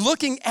 As you're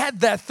looking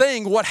at that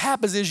thing, what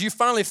happens is you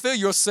finally feel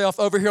yourself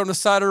over here on the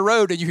side of the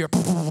road and you hear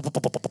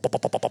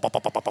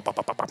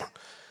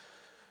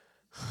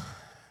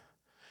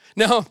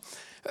Now,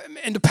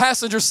 in the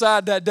passenger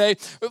side that day,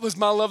 it was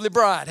my lovely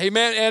bride.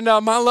 Amen.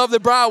 And my lovely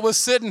bride was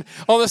sitting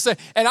on the side.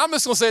 And I'm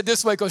just going to say it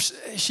this way because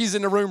she's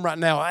in the room right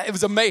now. It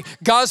was amazing.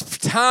 God's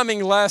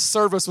timing last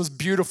service was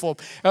beautiful.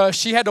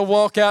 She had to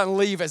walk out and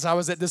leave as I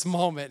was at this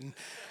moment. And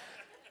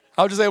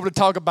I was just able to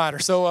talk about her.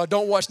 So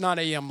don't watch 9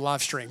 a.m.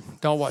 live stream.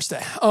 Don't watch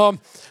that.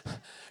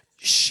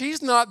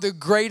 She's not the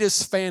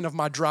greatest fan of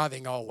my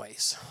driving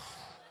always.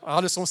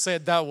 I just want to say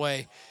it that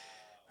way.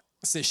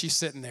 See, she's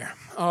sitting there.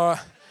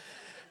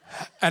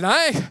 And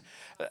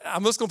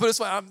I'm just going to put it this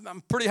way.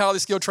 I'm pretty highly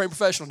skilled trained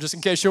professional, just in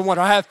case you're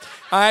wondering.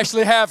 I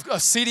actually have a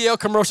CDL,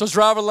 commercial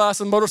driver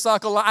license,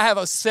 motorcycle. I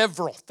have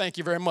several. Thank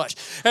you very much.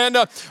 And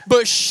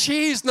but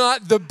she's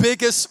not the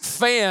biggest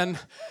fan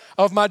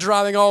of my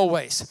driving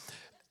always.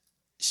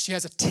 She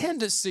has a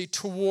tendency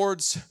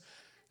towards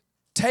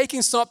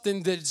taking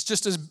something that's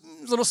just a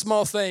little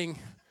small thing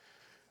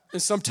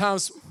and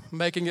sometimes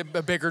making it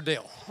a bigger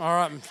deal. All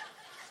right.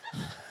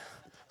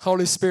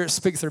 Holy Spirit,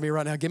 speak through me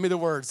right now. Give me the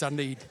words I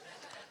need.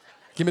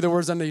 Give me the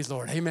words I need,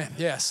 Lord. Amen.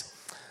 Yes.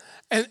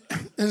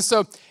 And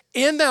so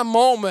in that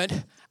moment,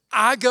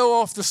 I go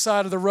off the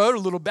side of the road a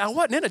little bit. I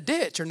wasn't in a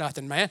ditch or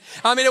nothing, man.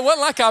 I mean, it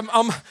wasn't like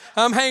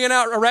I'm hanging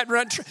out around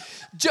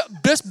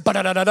just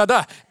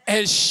da-da-da-da-da.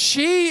 And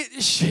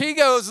she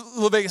goes a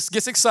little bit,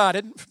 gets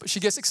excited. She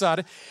gets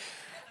excited.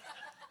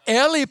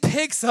 Ellie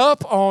picks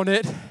up on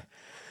it,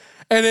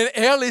 and then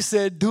Ellie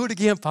said, "Do it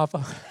again,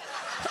 Papa."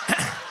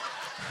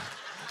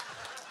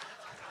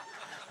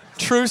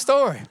 True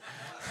story.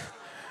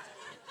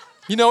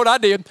 You know what I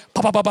did?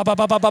 Ba, ba, ba, ba,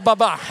 ba, ba, ba, ba,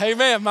 ba.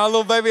 Amen. My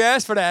little baby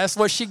asked for that. That's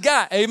what she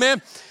got.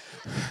 Amen.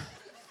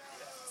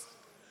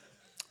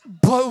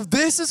 But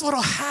this is what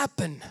will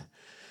happen.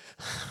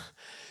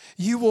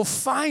 You will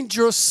find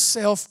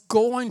yourself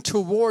going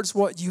towards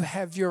what you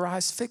have your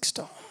eyes fixed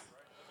on.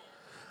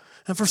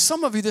 And for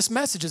some of you, this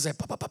message is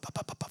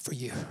for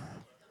you.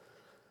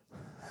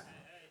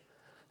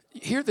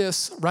 Hear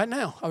this right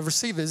now. I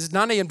receive it. It's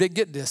 9 a.m. Didn't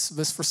get this.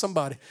 This is for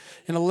somebody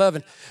in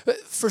 11.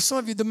 For some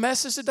of you, the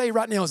message today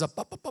right now is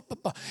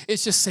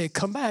it's just saying,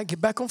 come back,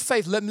 get back on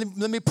faith. Let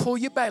me pull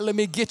you back. Let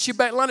me get you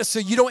back lined up so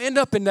you don't end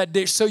up in that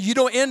ditch. So you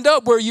don't end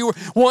up where you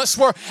once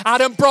were. I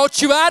done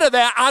brought you out of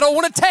that. I don't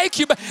want to take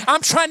you back.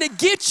 I'm trying to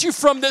get you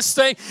from this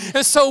thing.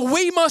 And so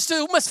we must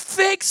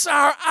fix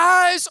our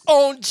eyes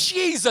on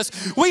Jesus.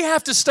 We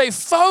have to stay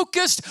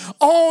focused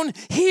on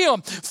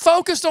Him.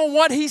 Focused on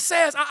what He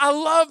says. I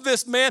love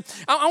this, man.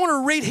 I want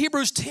to read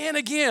Hebrews 10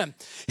 again.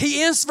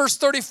 He ends verse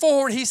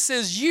 34 and he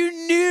says, you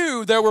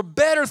knew there were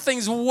better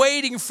things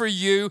waiting for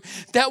you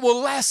that will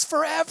last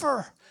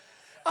forever.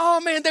 Oh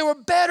man, there were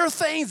better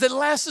things that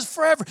lasted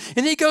forever.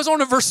 And he goes on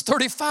to verse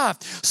 35.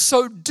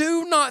 So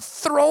do not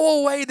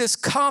throw away this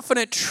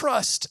confident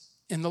trust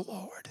in the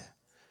Lord.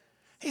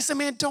 He said,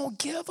 man, don't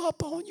give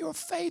up on your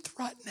faith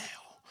right now.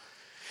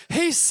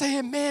 He's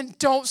saying, man,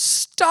 don't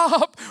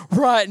stop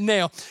right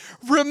now.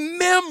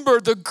 Remember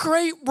the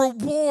great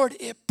reward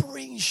it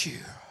brings you.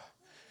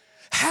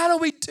 How do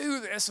we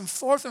do this? And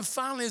fourth and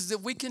finally is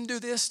that we can do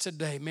this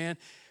today, man.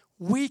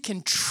 We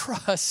can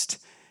trust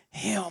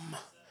Him.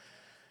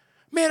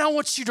 Man, I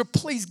want you to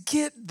please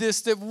get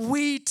this, that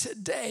we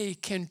today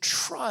can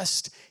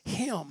trust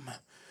Him.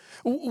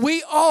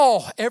 We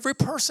all, every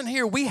person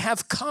here, we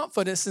have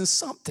confidence in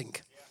something.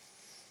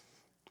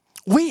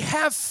 We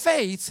have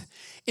faith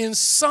in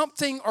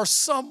something or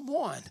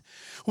someone.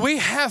 We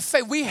have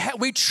faith.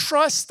 We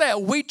trust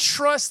that. We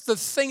trust the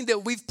thing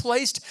that we've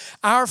placed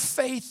our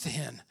faith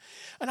in.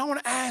 And I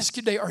want to ask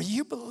you today, are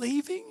you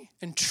believing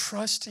and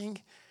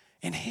trusting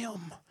in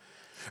Him?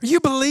 Are you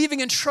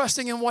believing and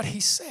trusting in what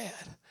He said?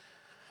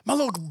 My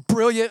little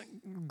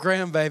brilliant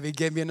grandbaby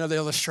gave me another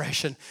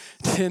illustration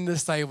in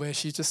this day where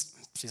she's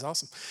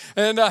awesome.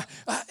 And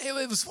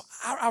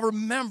I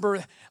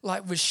remember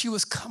like when she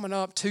was coming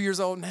up, 2 years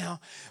old now,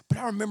 but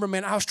I remember,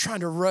 man, I was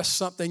trying to rush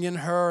something in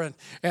her. And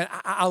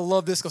I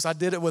love this because I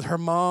did it with her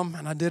mom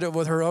and I did it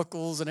with her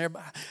uncles and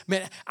everybody.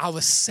 Man, I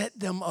would set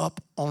them up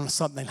on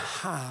something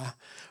high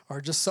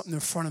or just something in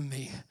front of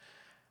me.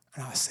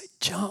 And I would say,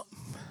 jump.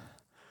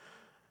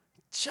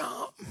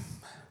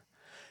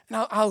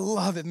 And I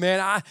love it,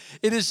 man.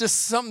 It is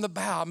just something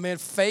about, man,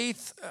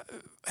 faith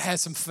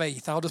has some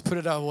faith. I'll just put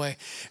it that way.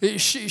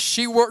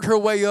 She worked her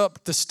way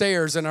up the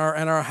stairs in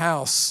our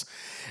house.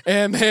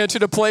 And man, to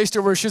the place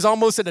to where she was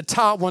almost at the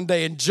top one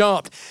day and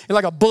jumped. And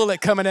like a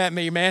bullet coming at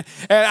me, man.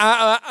 And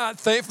I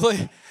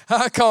thankfully,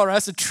 I call her.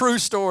 That's a true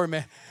story,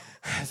 man.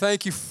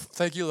 Thank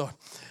you, Lord.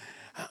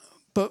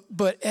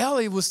 But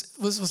Ellie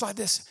was like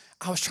this.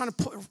 I was trying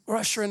to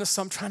rush her into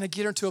something, trying to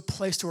get her into a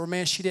place to where,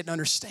 man, she didn't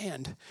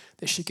understand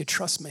that she could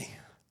trust me.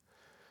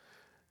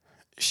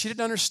 She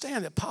didn't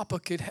understand that Papa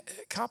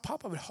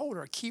would hold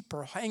her, keep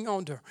her, hang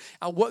on to her.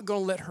 I wasn't going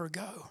to let her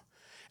go.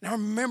 And I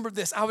remember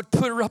this. I would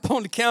put her up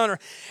on the counter.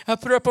 I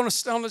put her up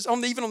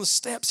even on the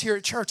steps here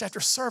at church after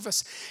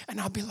service.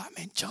 And I'd be like,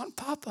 man, John,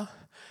 Papa,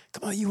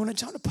 come on, you want to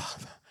jump to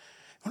Papa?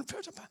 You want to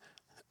jump to Papa?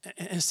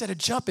 And instead of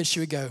jumping,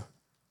 she would go,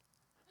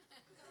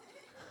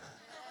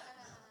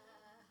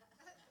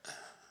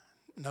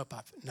 no,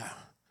 Papa,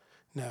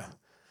 no.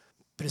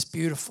 But it's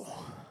beautiful.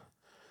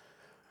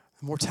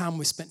 The more time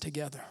we spent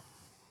together.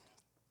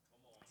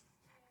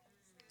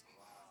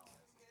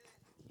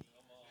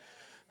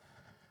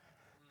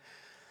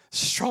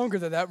 Stronger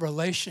that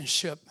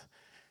relationship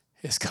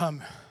is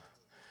coming.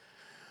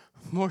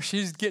 More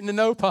she's getting to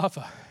know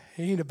Papa.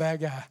 He ain't a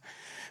bad guy.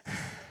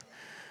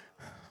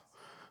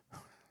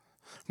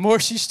 More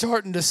she's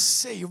starting to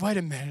see, wait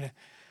a minute,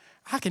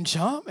 I can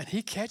jump and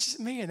he catches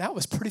me, and that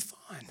was pretty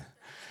fun.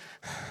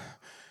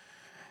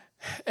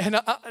 And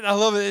I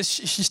love it.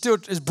 She's still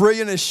as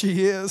brilliant as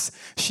she is.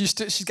 She's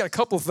got a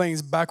couple of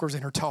things backwards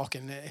in her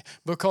talking,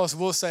 because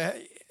we'll say,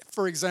 hey,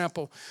 for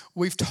example,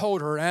 we've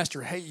told her and asked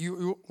her, hey,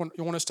 you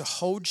want us to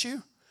hold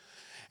you?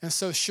 And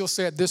so she'll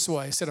say it this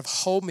way. Instead of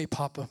hold me,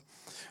 Papa,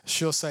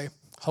 she'll say,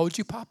 hold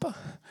you, Papa?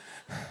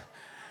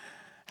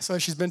 So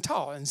she's been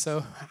taught, and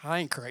so I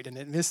ain't creating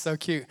it, and it's so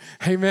cute.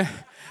 Amen.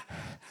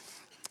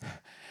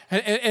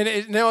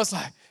 And now it's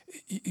like,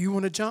 you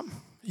want to jump?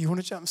 You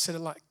want to jump? Instead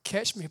of like,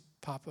 catch me,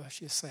 Papa,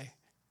 she'll say,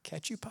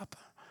 catch you, Papa.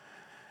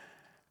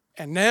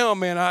 And now,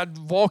 man, I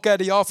walk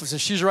out of the office and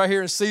she's right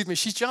here and sees me.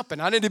 She's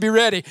jumping. I need to be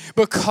ready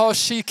because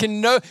she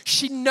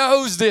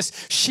knows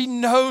this. She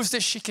knows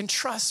that she can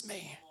trust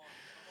me.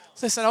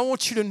 Listen, I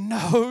want you to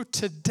know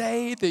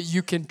today that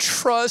you can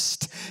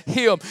trust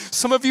Him.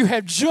 Some of you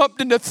have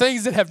jumped into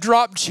things that have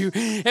dropped you.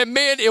 And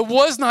man, it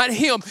was not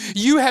Him.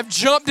 You have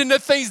jumped into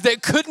things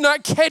that could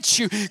not catch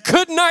you,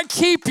 could not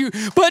keep you.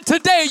 But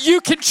today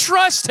you can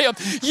trust Him.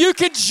 You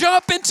can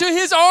jump into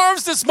His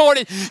arms this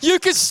morning. You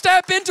can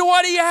step into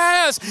what He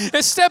has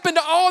and step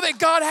into all that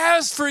God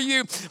has for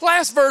you.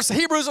 Last verse,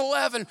 Hebrews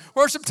 11.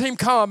 Worship team,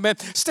 come, man.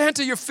 Stand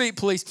to your feet,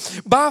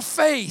 please. By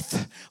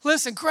faith,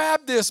 listen,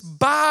 grab this.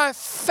 By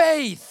faith,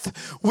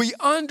 we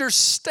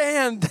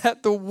understand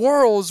that the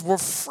worlds were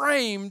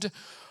framed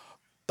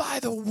by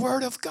the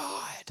Word of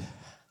God.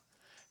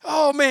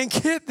 Oh man,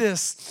 get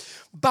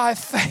this. By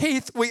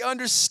faith, we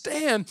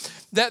understand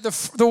that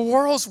the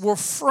worlds were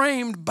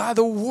framed by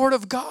the Word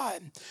of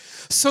God,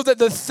 so that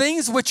the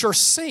things which are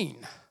seen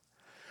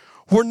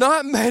were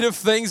not made of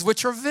things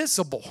which are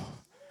visible.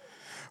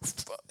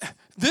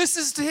 This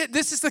is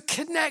the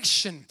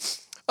connection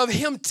of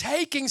Him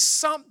taking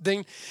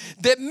something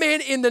that,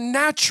 man, in the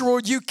natural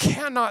you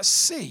cannot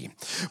see.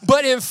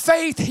 But in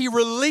faith, He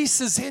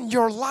releases in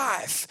your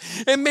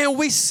life. And man,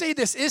 we see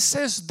this. It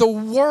says the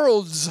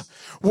worlds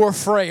were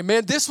framed.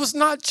 Man, this was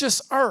not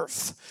just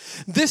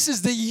earth. This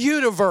is the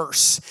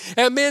universe.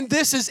 And man,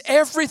 this is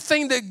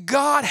everything that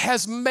God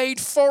has made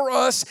for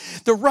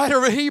us. The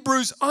writer of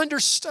Hebrews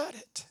understood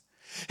it.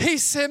 He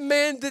said,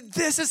 man, that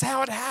this is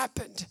how it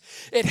happened.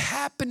 It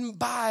happened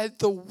by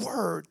the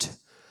Word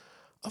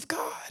of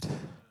God.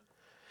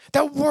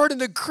 That word in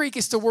the Greek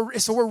is the word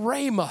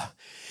rhema,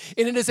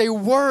 and it is a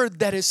word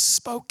that is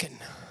spoken.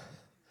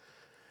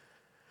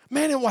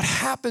 Man, and what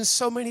happens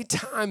so many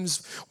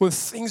times when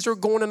things are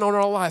going on in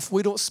our life,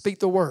 we don't speak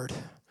the word.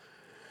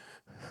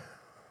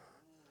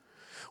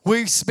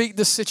 We speak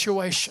the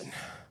situation.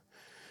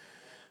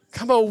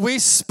 Come on, we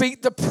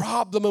speak the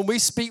problem and we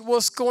speak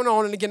what's going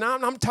on. And again,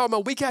 I'm talking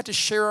about we got to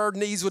share our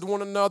needs with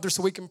one another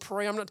so we can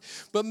pray.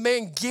 But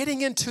man,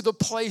 getting into the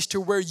place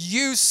to where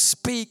you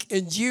speak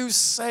and you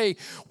say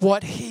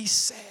what He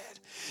said.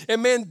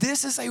 And man,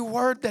 this is a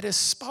word that is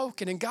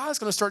spoken, and God's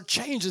going to start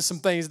changing some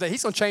things today.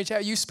 He's going to change how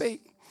you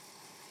speak.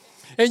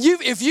 And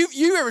if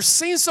you ever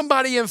seen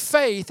somebody in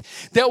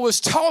faith that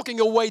was talking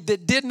a way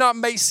that did not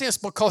make sense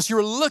because you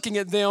were looking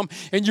at them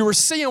and you were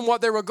seeing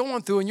what they were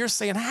going through and you're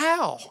saying,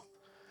 how?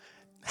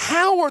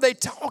 How are they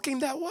talking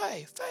that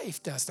way?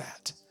 Faith does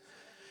that.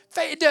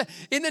 Faith,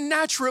 in the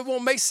natural, it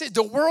won't make sense.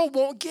 The world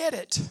won't get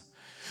it.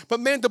 But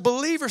man, the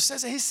believer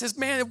says, he says,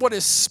 man, what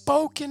is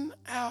spoken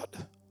out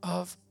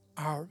of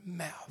our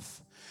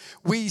mouth,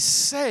 we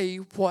say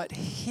what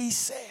He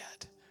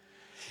said.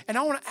 And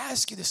I want to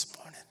ask you this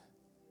morning,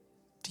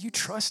 do you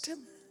trust Him?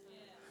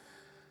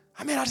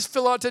 I mean, I just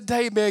feel like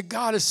today, man,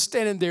 God is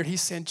standing there and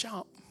He's saying,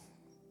 jump.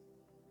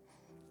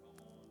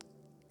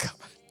 Come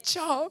on,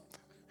 jump.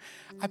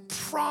 I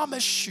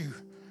promise you,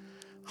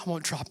 I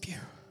won't drop you.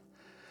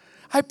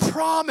 I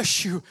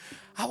promise you,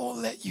 I won't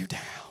let you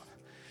down.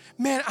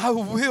 Man, I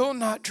will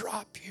not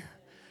drop you.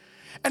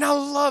 And I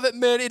love it,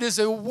 man. It is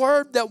a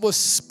word that was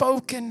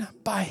spoken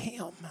by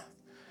Him.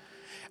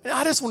 And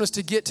I just want us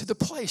to get to the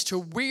place to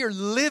where we are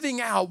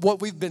living out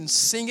what we've been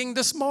singing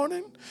this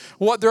morning,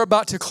 what they're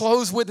about to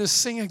close with and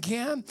sing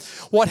again,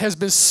 what has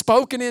been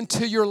spoken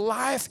into your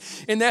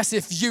life. And that's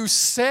if you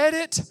said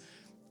it,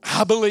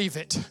 I believe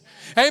it.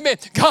 Amen.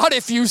 God,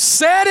 if you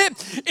said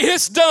it,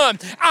 it's done.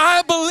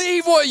 I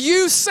believe what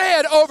you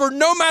said over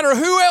no matter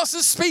who else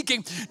is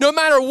speaking, no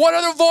matter what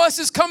other voice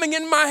is coming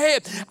in my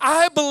head.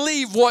 I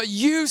believe what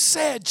you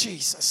said,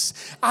 Jesus.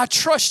 I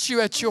trust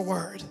you at your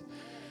word.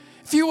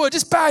 If you would,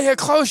 just bow your head,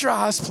 close your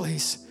eyes,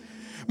 please.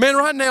 Man,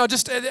 right now,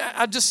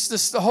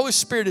 the Holy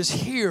Spirit is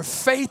here.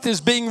 Faith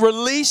is being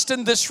released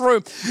in this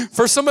room.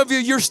 For some of you,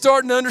 you're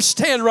starting to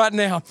understand right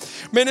now.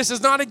 Man, this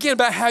is not again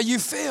about how you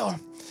feel.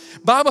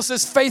 Bible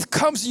says faith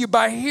comes to you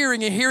by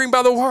hearing and hearing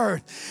by the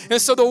word.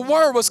 And so the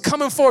word was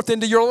coming forth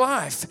into your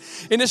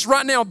life. And it's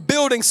right now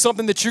building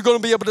something that you're going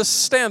to be able to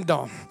stand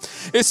on.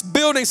 It's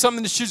building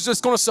something that's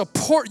just going to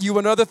support you,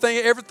 and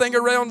everything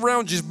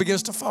around you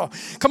begins to fall.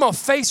 Come on,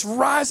 faith's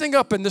rising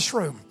up in this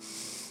room.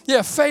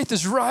 Yeah, faith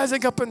is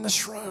rising up in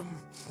this room.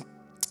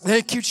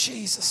 Thank you,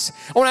 Jesus.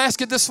 I want to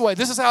ask it this way.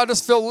 This is how I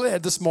just feel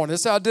led this morning. This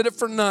is how I did it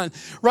for none.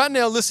 Right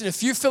now, listen,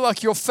 if you feel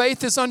like your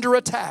faith is under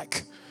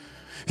attack,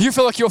 if you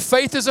feel like your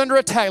faith is under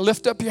attack,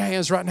 lift up your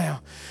hands right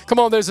now. Come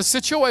on, there's a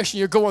situation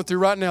you're going through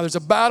right now. There's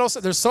a battle.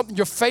 There's something.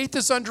 Your faith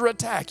is under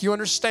attack. You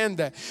understand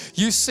that.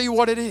 You see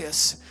what it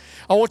is.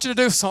 I want you to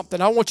do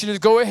something. I want you to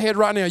go ahead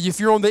right now. If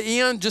you're on the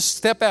end, just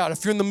step out.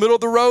 If you're in the middle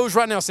of the rows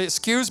right now, say,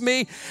 excuse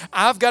me,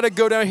 I've got to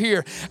go down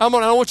here. I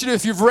want you to,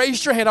 if you've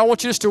raised your hand, I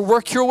want you just to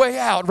work your way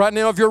out right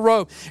now of your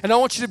row. And I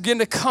want you to begin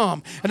to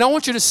come. And I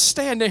want you to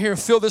stand down here and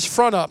fill this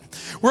front up.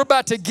 We're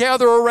about to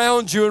gather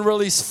around you and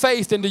release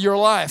faith into your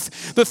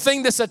life. The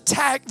thing that's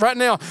attacked right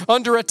now,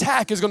 under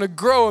attack, is going to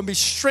grow and be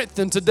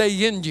strengthened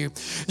today in you.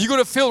 You're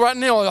going to feel right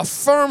now a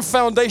firm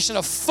foundation,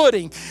 a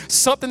footing,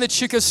 something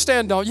that you can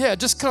stand on. Yeah,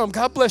 just come.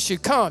 God bless you.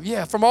 Come.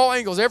 Yeah, from all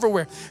angles,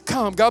 everywhere.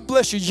 Come. God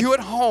bless you. You at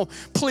home,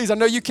 please. I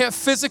know you can't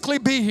physically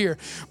be here,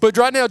 but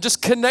right now,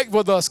 just connect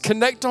with us.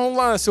 Connect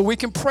online so we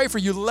can pray for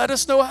you. Let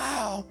us know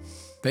how.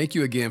 Thank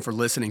you again for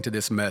listening to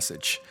this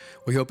message.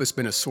 We hope it's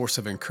been a source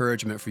of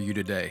encouragement for you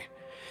today.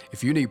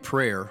 If you need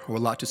prayer or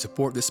would like to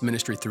support this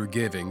ministry through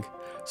giving,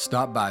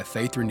 stop by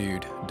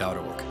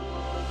faithrenewed.org.